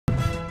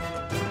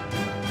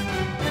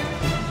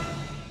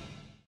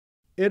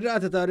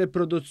Ir-rata ta'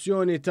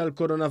 riproduzzjoni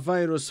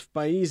tal-coronavirus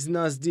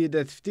f'pajjiżna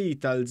żdiedet ftit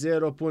tal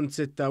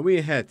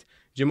 0.61,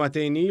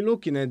 ġimgħatejn ilu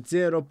kienet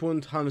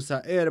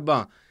 0.54.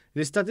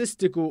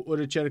 L-istatistiku u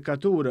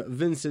r-riċerkatur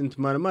Vincent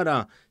Marmara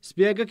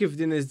spjega kif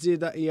din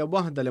iż-żieda hija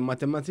waħda li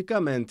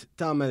matematikament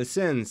tagħmel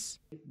sens.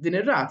 Din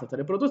ir-rata ta'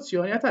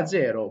 riproduzzjoni ta'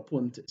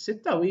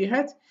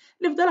 0.61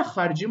 li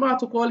fl-aħħar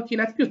ġimgħat ukoll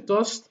kienet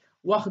pjuttost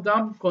waħda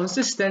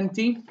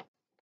konsistenti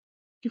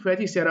kif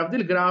qed jisjara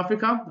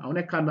f'dil-grafika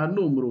hawnhekk għandna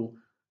n-numru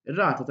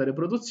ir-rata ta'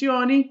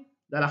 riproduzzjoni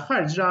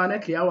dal-aħħar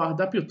ġranet li hija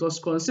waħda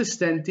pjuttost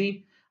konsistenti,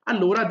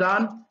 allura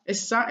dan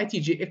issa qed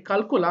jiġi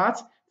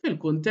ikkalkulat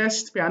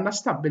fil-kuntest fi għandna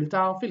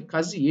stabbiltà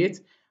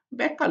fil-każijiet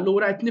b'hekk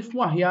allura qed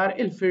nifhmu aħjar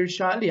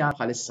il-firxa li għandna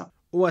bħalissa.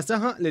 Huwa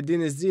saħaq li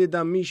din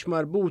iż-żieda mhix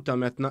marbuta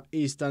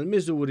mat-tnaqqis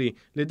tal-miżuri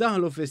li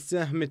daħlu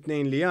fis-seħħ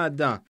mit-tnejn li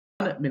għadda.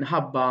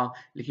 Minħabba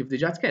li kif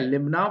diġà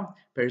tkellimna,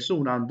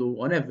 persuna għandu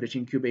on average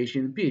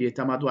incubation period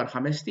ta' madwar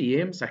 5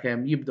 ijiem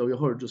sakemm jibdew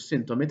joħorġu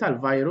s-sintomi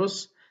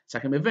tal-virus,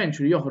 sakemm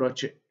eventually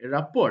joħroġ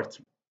ir-rapport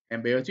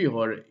hemm bejgħet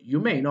ieħor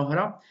jumejn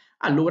oħra,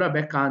 allura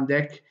b'hekk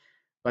għandek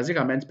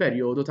bażikament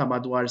perjodu ta'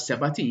 madwar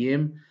 7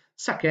 ijiem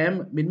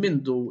sakemm minn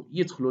mindu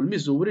jidħlu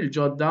l-miżuri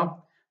l-ġodda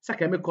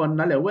sakemm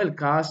ikollna l-ewwel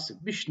każ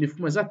biex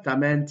nifhmu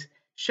eżattament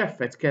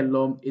x'effett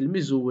kellhom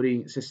il-miżuri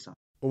s'issa.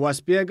 Huwa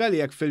spjega li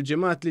jekk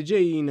fil-ġimgħat li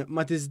ġejjin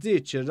ma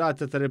tiżdiedx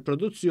ir-rata ta'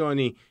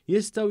 riproduzzjoni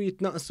jistgħu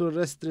jitnaqqsu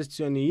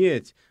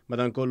r-restrizzjonijiet,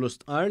 madankollu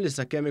stqarr li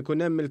sakemm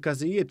ikun hemm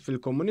il-każijiet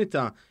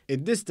fil-komunità,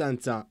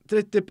 id-distanza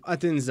trid tibqa'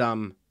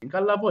 tinżamm.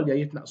 Inkella volja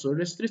jitnaqqsu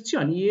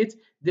r-restrizzjonijiet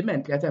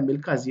diment li qed hemm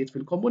il-każijiet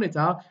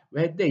fil-komunità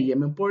wieħed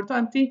dejjem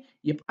importanti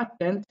jibqa'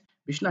 attent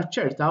biex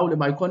naċċertaw li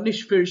ma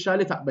jkollniex firxa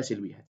li taqbes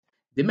il-wieħed.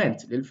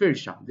 Diment li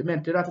l-firxa,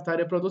 diment li rata ta'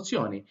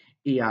 riproduzzjoni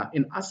hija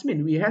inqas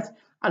minn wieħed,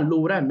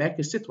 allura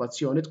hemmhekk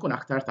is-sitwazzjoni tkun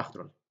aktar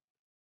taħtrol.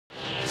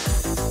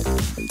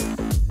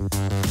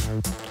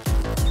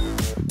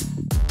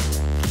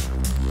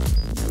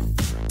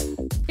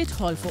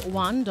 Idħol fuq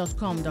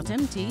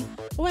one.com.mt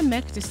u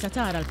hemmhekk tista'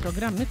 tara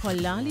l-programmi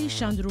kollha li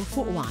jxandru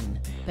fuq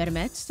One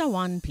permezz ta'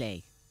 One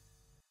Play.